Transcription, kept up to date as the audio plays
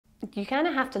you kind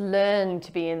of have to learn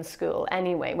to be in school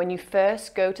anyway. When you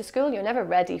first go to school, you're never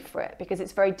ready for it because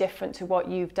it's very different to what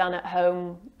you've done at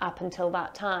home up until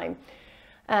that time.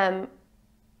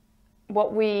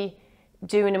 What we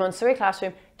do in a Montessori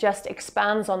classroom just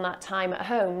expands on that time at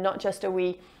home. Not just are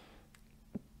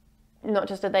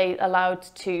they allowed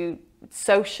to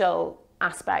social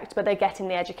aspect, but they're getting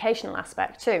the educational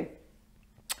aspect too.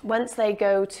 Once they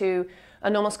go to a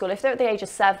normal school, if they're at the age of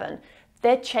 7,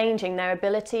 they're changing their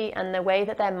ability, and the way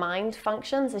that their mind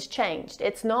functions is changed.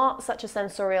 It's not such a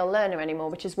sensorial learner anymore,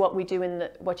 which is what we do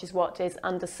which is what is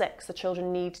under 6. The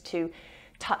children need to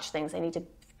touch things, they need to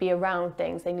be around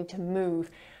things, they need to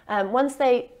move. Once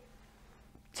they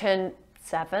turn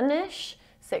 7-ish,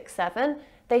 6, 7,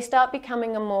 they start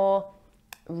becoming a more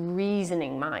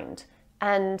reasoning mind.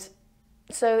 And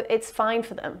so it's fine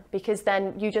for them, because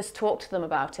then you just talk to them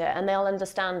about it and they'll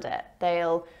understand it.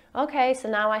 They'll, okay, so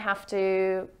now I have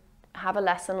to have a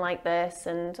lesson like this,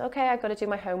 and okay, I've got to do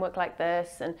my homework like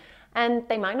this. And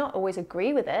they might not always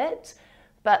agree with it,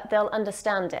 but they'll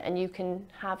understand it, and you can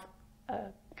have a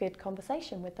good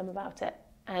conversation with them about it.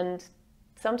 And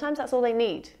sometimes that's all they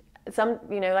need.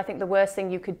 I think the worst thing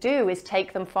you could do is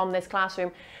take them from this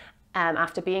classroom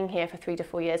after being here for 3 to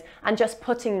 4 years and just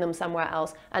putting them somewhere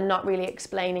else and not really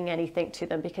explaining anything to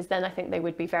them, because then I think they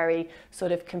would be very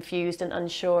sort of confused and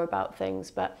unsure about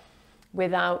things. But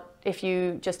if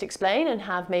you just explain and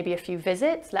have maybe a few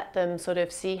visits, let them sort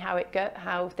of see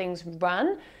how things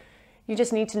run, you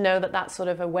just need to know that that's sort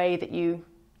of a way that you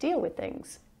deal with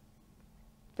things.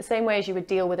 The same way as you would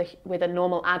deal with a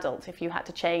normal adult. If you had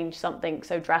to change something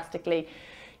so drastically,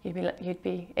 you'd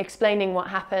be explaining what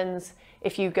happens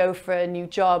if you go for a new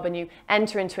job and you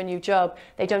enter into a new job.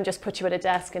 They don't just put you at a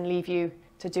desk and leave you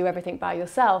to do everything by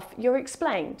yourself. You're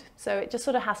explained. So it just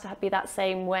sort of has to be that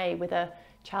same way with a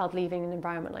child leaving an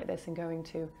environment like this and going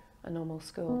to a normal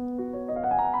school.